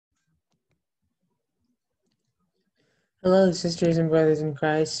Hello, sisters and brothers in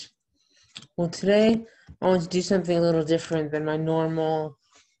Christ. Well, today I want to do something a little different than my normal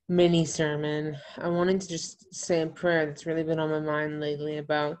mini sermon. I wanted to just say a prayer that's really been on my mind lately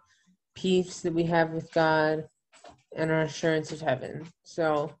about peace that we have with God and our assurance of heaven.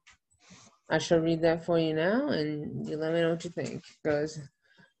 So I shall read that for you now, and you let me know what you think. It goes,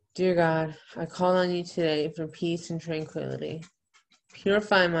 Dear God, I call on you today for peace and tranquility.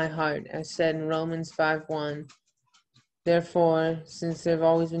 Purify my heart, as said in Romans 5:1. Therefore, since they've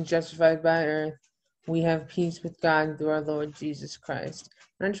always been justified by earth, we have peace with God through our Lord Jesus Christ.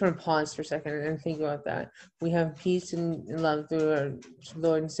 And I just want to pause for a second and think about that. We have peace and love through our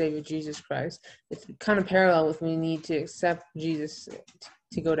Lord and Savior Jesus Christ. It's kind of parallel with we need to accept Jesus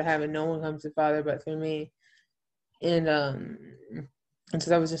to go to heaven. No one comes to the Father but through me. And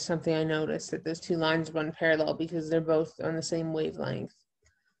so that was just something I noticed, that those two lines run parallel because they're both on the same wavelength.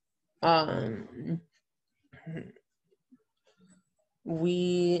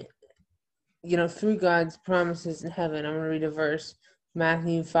 We through God's promises in heaven, I'm going to read a verse,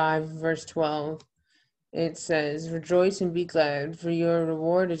 Matthew 5, verse 12. It says, Rejoice and be glad, for your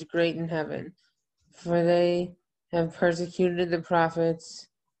reward is great in heaven, for they have persecuted the prophets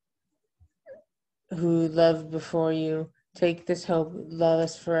who loved before you. Take this hope, love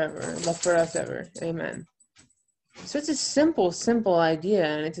us forever, love for us ever. Amen. So it's a simple idea,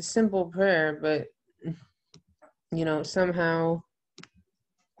 and it's a simple prayer, but, somehow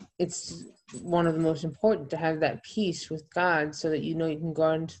it's one of the most important to have that peace with God so that you can go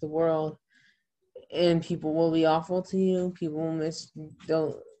out into the world and people will be awful to you, people will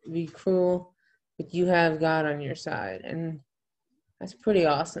they'll be cruel, but you have God on your side, and that's pretty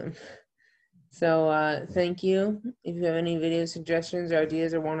awesome. So thank you. If you have any video suggestions or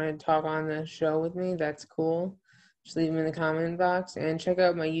ideas or want to talk on the show with me, that's cool. Just leave them in the comment box, and check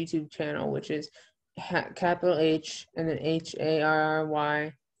out my YouTube channel, which is capital H and then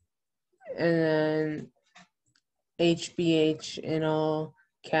HARRY and then HBH in all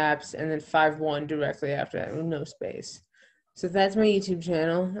caps, and then 5-1 directly after that with no space. So that's my YouTube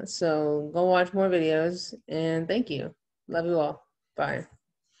channel. So go watch more videos, and thank you. Love you all. Bye.